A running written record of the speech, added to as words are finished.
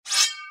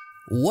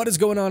What is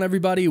going on,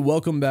 everybody?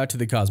 Welcome back to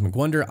the Cosmic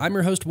Wonder. I'm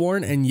your host,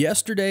 Warren, and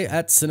yesterday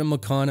at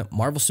Cinemacon,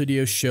 Marvel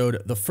Studios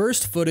showed the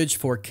first footage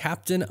for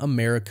Captain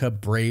America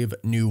Brave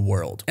New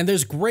World. And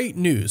there's great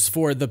news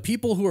for the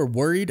people who are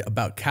worried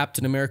about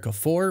Captain America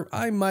 4.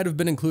 I might have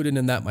been included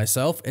in that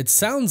myself. It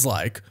sounds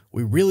like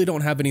we really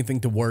don't have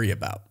anything to worry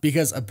about,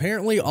 because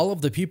apparently all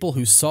of the people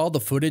who saw the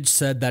footage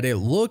said that it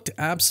looked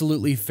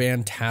absolutely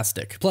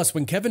fantastic. Plus,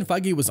 when Kevin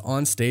Feige was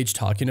on stage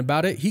talking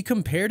about it, he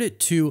compared it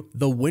to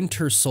The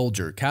Winter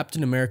Soldier,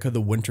 Captain America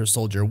the Winter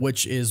Soldier,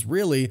 which is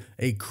really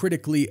a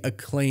critically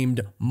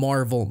acclaimed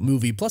Marvel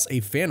movie, plus a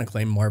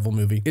fan-acclaimed Marvel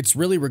movie. It's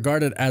really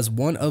regarded as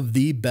one of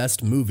the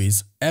best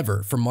movies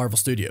ever from Marvel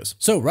Studios.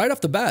 So right off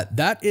the bat,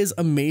 that is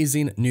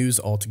amazing news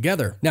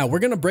altogether. Now, we're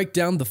gonna break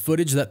down the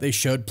footage that they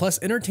showed, plus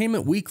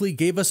Entertainment Weekly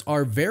gave us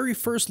our very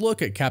first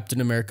look at Captain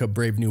America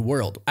Brave New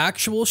World.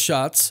 Actual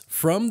shots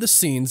from the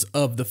scenes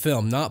of the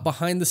film, not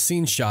behind the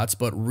scenes shots,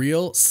 but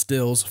real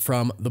stills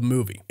from the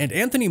movie. And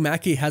Anthony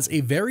Mackie has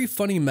a very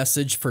funny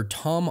message for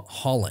Tom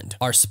Holland,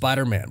 our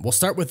Spider-Man. We'll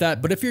start with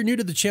that, but if you're new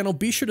to the channel,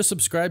 be sure to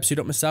subscribe so you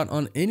don't miss out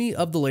on any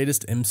of the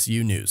latest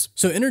MCU news.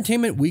 So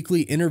Entertainment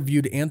Weekly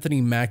interviewed Anthony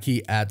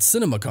Mackie at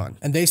Cinemacon,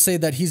 and they say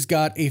that he's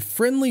got a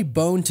friendly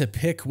bone to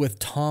pick with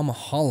Tom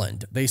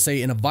Holland. They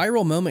say in a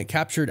viral moment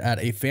captured at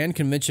a fan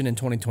convention in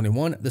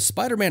 2021, the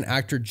Spider-Man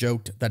actor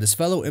joked that his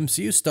fellow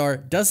MCU star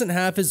doesn't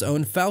have his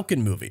own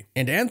Falcon movie.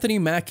 And Anthony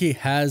Mackie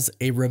has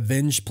a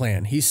revenge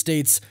plan. He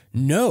states,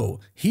 "No,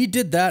 he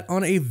did that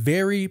on a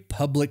very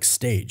public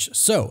stage.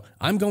 So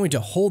I'm going to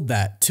hold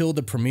that till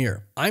the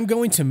premiere. I'm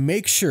going to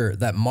make sure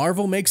that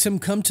Marvel makes him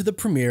come to the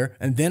premiere,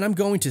 and then I'm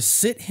going to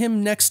sit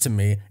him next to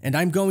me and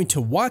I'm going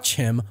to watch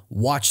him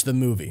watch the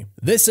movie."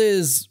 This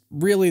is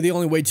really the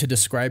only way to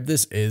describe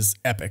this is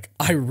epic.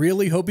 I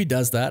really hope he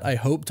does that. I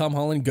hope Tom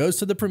Holland goes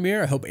to the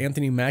premiere. I hope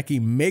Anthony Mackie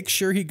makes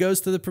sure he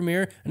goes to the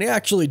premiere, and he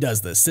actually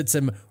does this, sits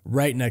him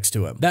right next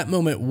to him. That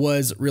moment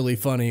was really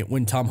funny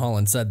when Tom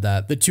Holland said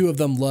that. The two of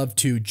them love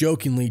to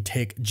jokingly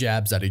take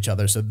jabs at each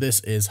other, so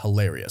this is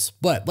hilarious.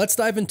 But let's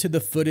dive into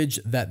the footage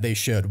that they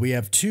showed. We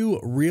have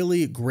two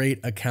really great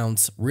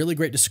accounts, really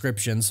great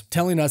descriptions,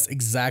 telling us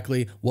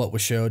exactly what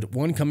was showed.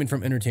 One coming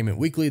from Entertainment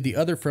Weekly, the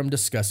other from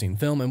Discussing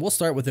Film, and we'll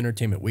start with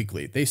Entertainment Weekly.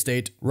 They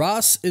state,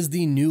 "Ross is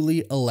the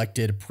newly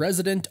elected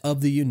President of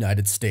the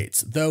United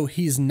States, though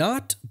he's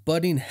not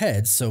butting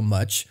heads so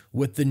much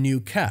with the new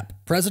Cap.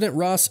 President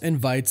Ross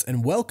invites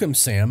and welcomes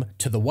Sam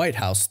to the White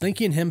House,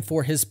 thanking him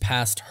for his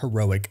past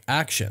heroic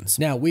actions."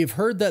 Now, we've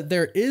heard that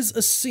there is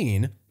a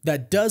scene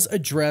that does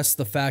address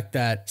the fact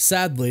that,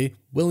 sadly,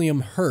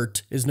 William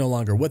Hurt is no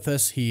longer with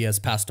us. He has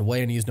passed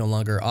away, and he's no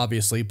longer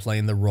obviously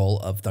playing the role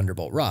of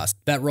Thunderbolt Ross.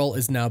 That role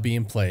is now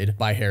being played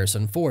by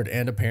Harrison Ford,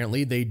 and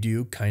apparently they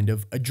do kind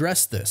of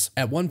address this.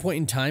 At one point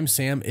in time,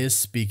 Sam is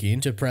speaking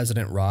to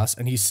President Ross,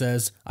 and he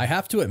says, "I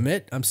have to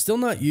admit, I'm still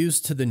not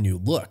used to the new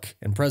look."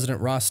 And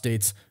President Ross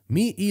states,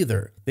 "Me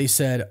either. They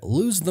said,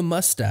 lose the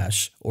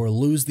mustache or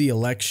lose the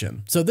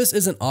election." So this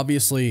isn't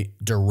obviously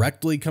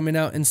directly coming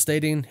out and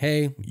stating,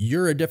 hey,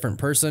 you're a different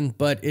person,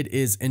 but it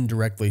is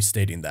indirectly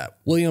stating that.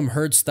 William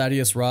Hurt's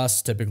Thaddeus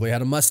Ross typically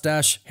had a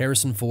mustache.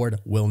 Harrison Ford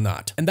will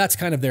not. And that's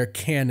kind of their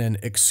canon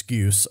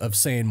excuse of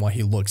saying why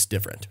he looks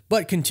different.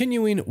 But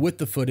continuing with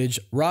the footage,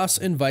 Ross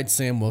invites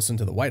Sam Wilson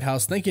to the White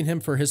House, thanking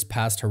him for his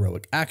past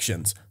heroic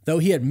actions. Though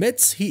he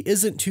admits he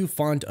isn't too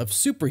fond of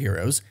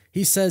superheroes,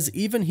 he says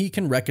even he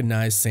can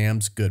recognize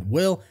Sam's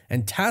goodwill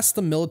and tasks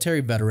the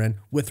military veteran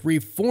with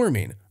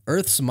reforming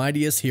Earth's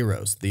mightiest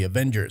heroes, the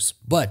Avengers.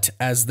 But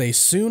as they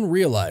soon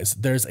realize,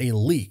 there's a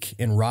leak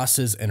in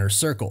Ross's inner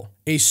circle.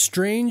 A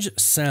strange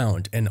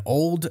sound, an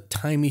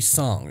old-timey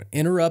song,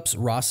 interrupts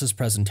Ross's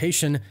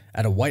presentation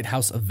at a White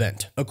House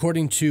event.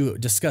 According to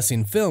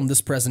Discussing Film, this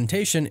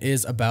presentation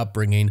is about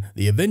bringing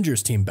the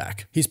Avengers team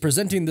back. He's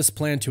presenting this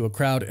plan to a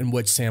crowd in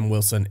which Sam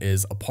Wilson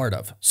is a part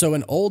of. So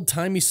an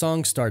old-timey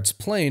song starts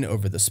playing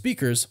over the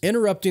speakers,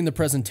 interrupting the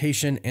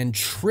presentation and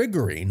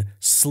triggering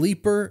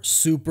sleeper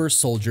super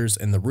soldiers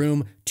in the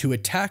room to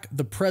attack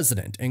the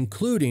president,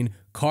 including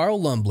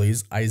Carl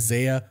Lumbly's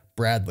Isaiah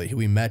Bradley, who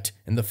we met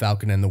in The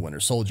Falcon and the Winter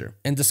Soldier.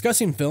 And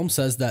Discussing Film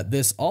says that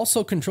this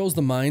also controls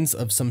the minds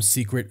of some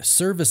Secret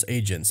Service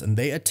agents, and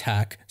they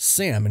attack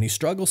Sam, and he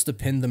struggles to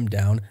pin them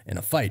down in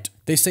a fight.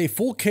 They say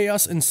full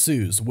chaos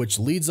ensues, which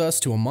leads us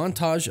to a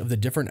montage of the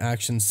different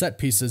action set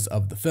pieces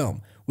of the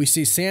film. We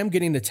see Sam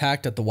getting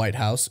attacked at the White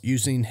House,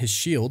 using his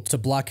shield to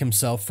block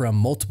himself from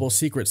multiple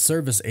Secret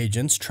Service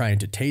agents trying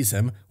to tase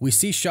him. We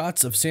see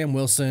shots of Sam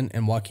Wilson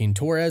and Joaquin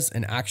Torres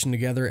in action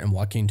together, and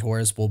Joaquin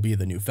Torres will be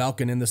the new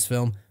Falcon in this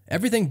film.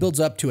 Everything builds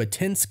up to a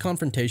tense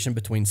confrontation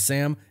between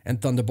Sam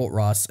and Thunderbolt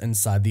Ross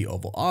inside the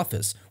Oval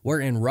Office,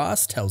 wherein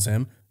Ross tells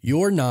him,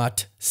 "You're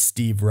not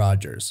Steve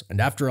Rogers."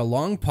 And after a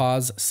long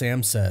pause,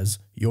 Sam says,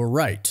 "You're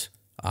right.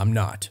 I'm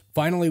not.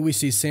 Finally, we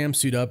see Sam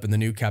suit up in the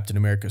new Captain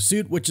America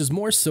suit, which is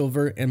more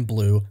silver and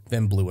blue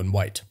than blue and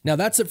white. Now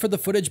that's it for the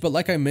footage, but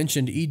like I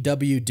mentioned,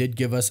 EW did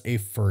give us a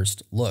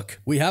first look.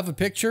 We have a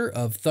picture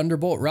of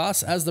Thunderbolt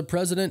Ross as the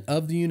President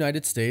of the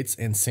United States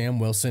and Sam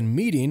Wilson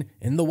meeting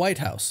in the White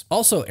House.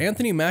 Also,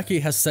 Anthony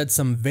Mackie has said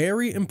some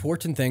very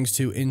important things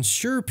to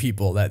ensure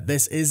people that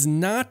this is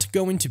not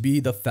going to be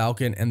the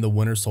Falcon and the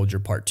Winter Soldier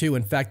Part 2.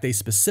 In fact, they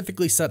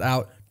specifically set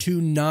out to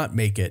not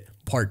make it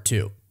Part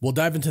 2. We'll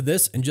dive into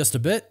this in just a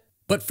bit.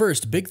 But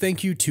first, big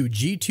thank you to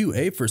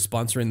G2A for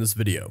sponsoring this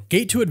video.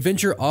 Gate to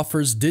Adventure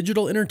offers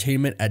digital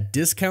entertainment at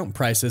discount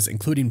prices,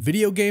 including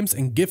video games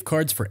and gift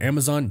cards for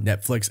Amazon,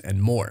 Netflix,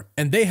 and more.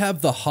 And they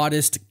have the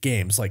hottest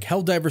games like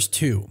Helldivers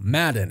 2,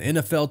 Madden,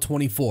 NFL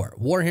 24,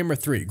 Warhammer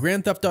 3,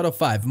 Grand Theft Auto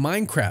 5,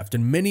 Minecraft,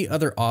 and many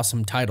other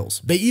awesome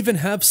titles. They even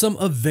have some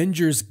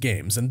Avengers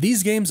games, and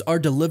these games are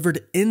delivered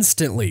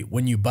instantly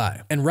when you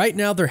buy. And right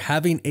now they're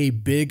having a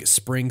big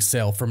spring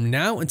sale from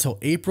now until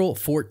April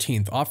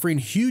 14th, offering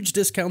huge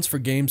discounts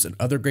for games and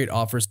other great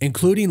offers,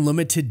 including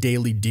limited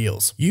daily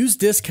deals. Use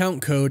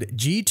discount code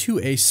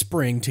G2A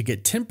Spring to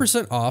get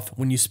 10% off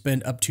when you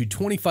spend up to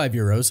 25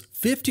 euros,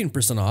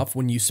 15% off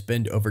when you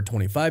spend over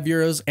 25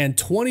 euros, and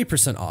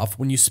 20% off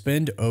when you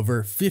spend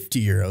over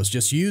 50 euros.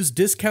 Just use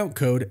discount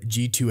code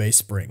G2A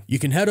Spring. You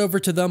can head over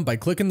to them by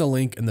clicking the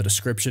link in the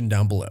description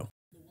down below.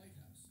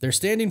 They're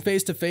standing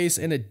face to face,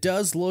 and it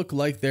does look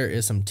like there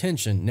is some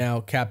tension. Now,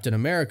 Captain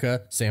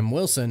America, Sam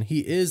Wilson,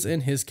 he is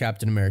in his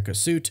Captain America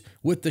suit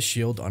with the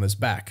shield on his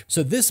back.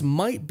 So this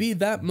might be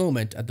that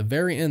moment at the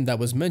very end that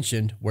was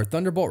mentioned where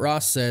Thunderbolt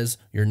Ross says,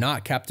 "You're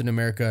not Captain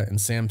America,"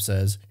 and Sam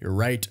says, "You're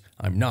right,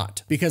 I'm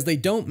not." Because they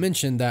don't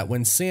mention that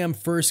when Sam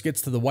first gets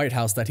to the White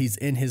House that he's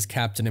in his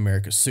Captain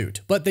America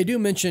suit. But they do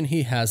mention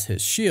he has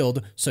his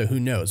shield, so who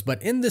knows.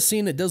 But in this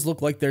scene, it does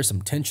look like there's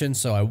some tension,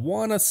 so I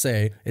want to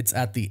say it's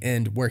at the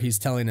end where he's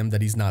telling him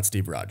that he's not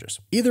Steve Rogers.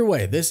 Either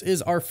way, this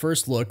is our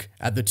first look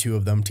at the two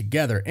of them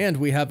together, and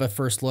we have a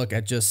first look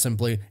at just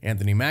simply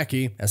Anthony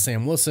Mackie as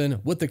Sam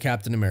Wilson with the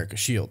Captain America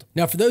shield.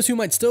 Now, for those who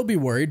might still be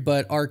worried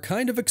but are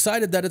kind of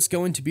excited that it's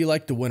going to be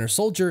like the Winter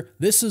Soldier,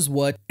 this is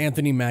what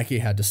Anthony Mackie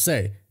had to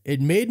say.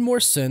 It made more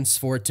sense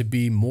for it to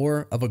be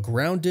more of a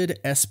grounded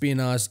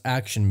espionage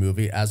action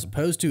movie as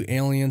opposed to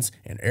aliens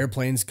and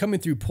airplanes coming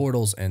through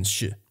portals and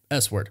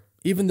S-word.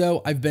 Even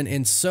though I've been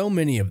in so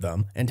many of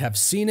them and have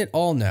seen it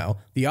all now,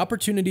 the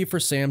opportunity for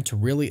Sam to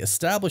really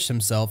establish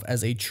himself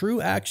as a true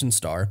action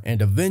star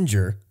and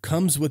Avenger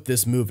comes with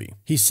this movie.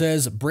 He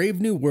says Brave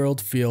New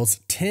World feels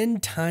 10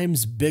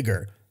 times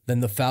bigger than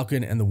the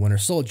Falcon and the Winter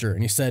Soldier.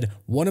 And he said,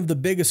 one of the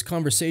biggest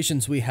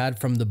conversations we had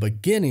from the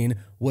beginning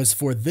was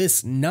for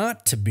this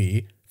not to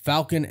be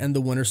Falcon and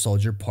the Winter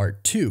Soldier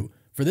Part 2.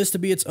 For this to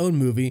be its own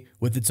movie,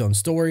 with its own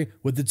story,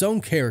 with its own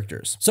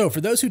characters. So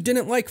for those who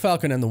didn't like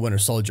Falcon and the Winter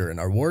Soldier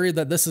and are worried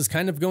that this is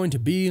kind of going to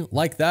be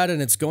like that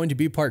and it's going to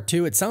be Part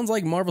 2, it sounds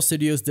like Marvel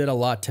Studios did a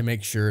lot to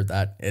make sure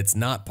that it's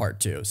not Part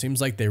 2.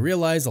 Seems like they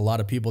realized a lot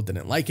of people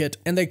didn't like it,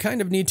 and they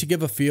kind of need to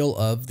give a feel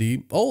of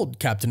the old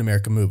Captain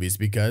America movies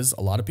because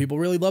a lot of people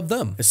really love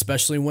them,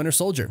 especially Winter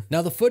Soldier.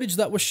 Now, the footage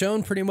that was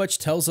shown pretty much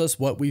tells us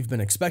what we've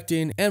been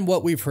expecting and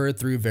what we've heard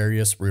through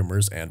various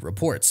rumors and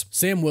reports.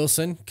 Sam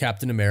Wilson,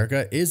 Captain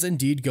America, is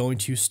indeed going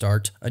to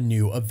start a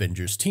new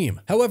Avengers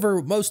team.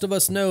 However, most of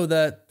us know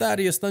that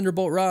Thaddeus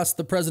Thunderbolt Ross,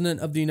 the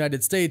President of the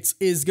United States,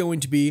 is going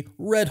to be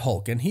Red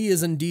Hulk, and he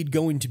is indeed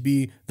going to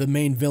be the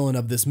main villain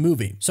of this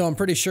movie. So I'm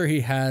pretty sure he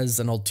has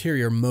an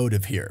ulterior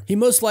motive here. He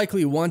most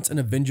likely wants an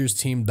Avengers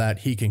team that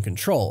he can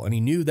control, and he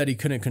knew that he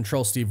couldn't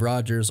control Steve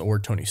Rogers or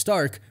Tony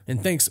Stark,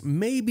 and thinks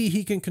maybe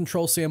he can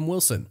control Sam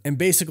Wilson, and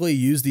basically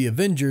use the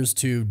Avengers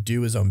to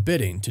do his own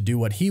bidding, to do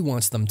what he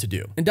wants them to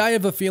do. And I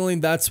have a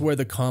feeling that's where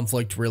the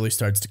conflict really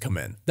starts to come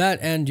in. That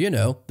and, you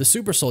know, the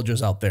super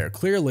soldiers out there.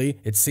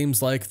 Clearly, it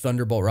seems like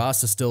Thunderbolt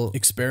Ross is still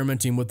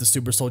experimenting with the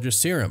super soldier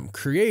serum,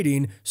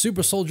 creating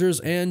super soldiers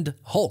and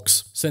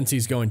Hulks, since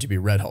he's going to be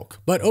Red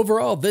Hulk. But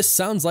overall, this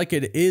sounds like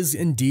it is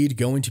indeed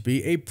going to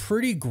be a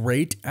pretty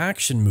great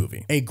action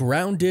movie. A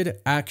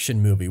grounded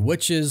action movie,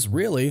 which is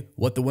really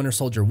what the Winter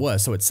Soldier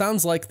was. So it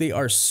sounds like they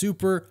are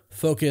super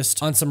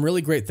focused on some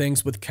really great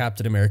things with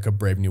Captain America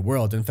Brave New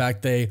World. In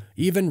fact, they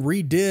even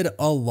redid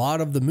a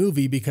lot of the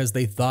movie because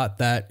they thought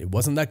that it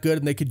wasn't that good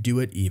and they could do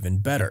it even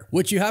better,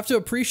 which you have to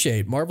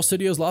appreciate. Marvel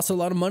Studios lost a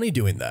lot of money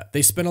doing that.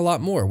 They spent a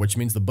lot more, which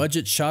means the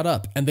budget shot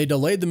up, and they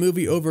delayed the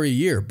movie over a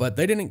year, but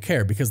they didn't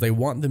care because they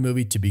want the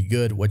movie to be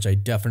good, which I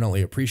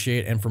definitely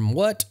appreciate. And from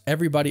what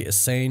everybody is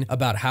saying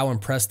about how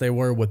impressed they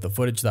were with the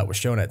footage that was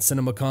shown at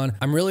Cinemacon,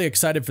 I'm really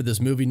excited for this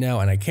movie now,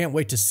 and I can't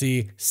wait to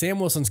see Sam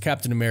Wilson's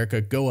Captain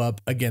America go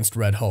up against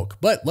Red Hulk.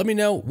 But let me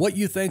know what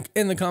you think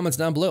in the comments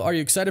down below. Are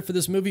you excited for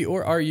this movie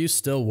or are you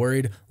still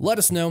worried? Let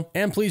us know,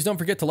 and please don't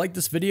forget to like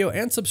this video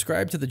and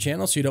subscribe to the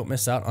channel so you don't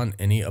miss out on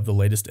any of the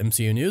latest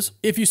MCU news.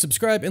 If you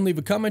subscribe and leave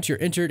a comment,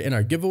 you're entered in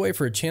our giveaway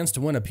for a chance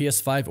to win a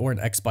PS5 or an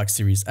Xbox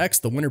Series X.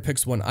 The winner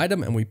picks one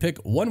item and we pick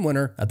one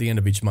winner at the end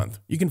of each month.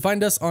 You can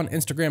find us on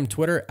Instagram,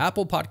 Twitter,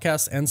 Apple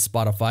Podcasts, and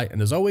Spotify.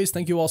 And as always,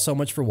 thank you all so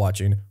much for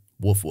watching.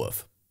 Woof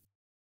woof.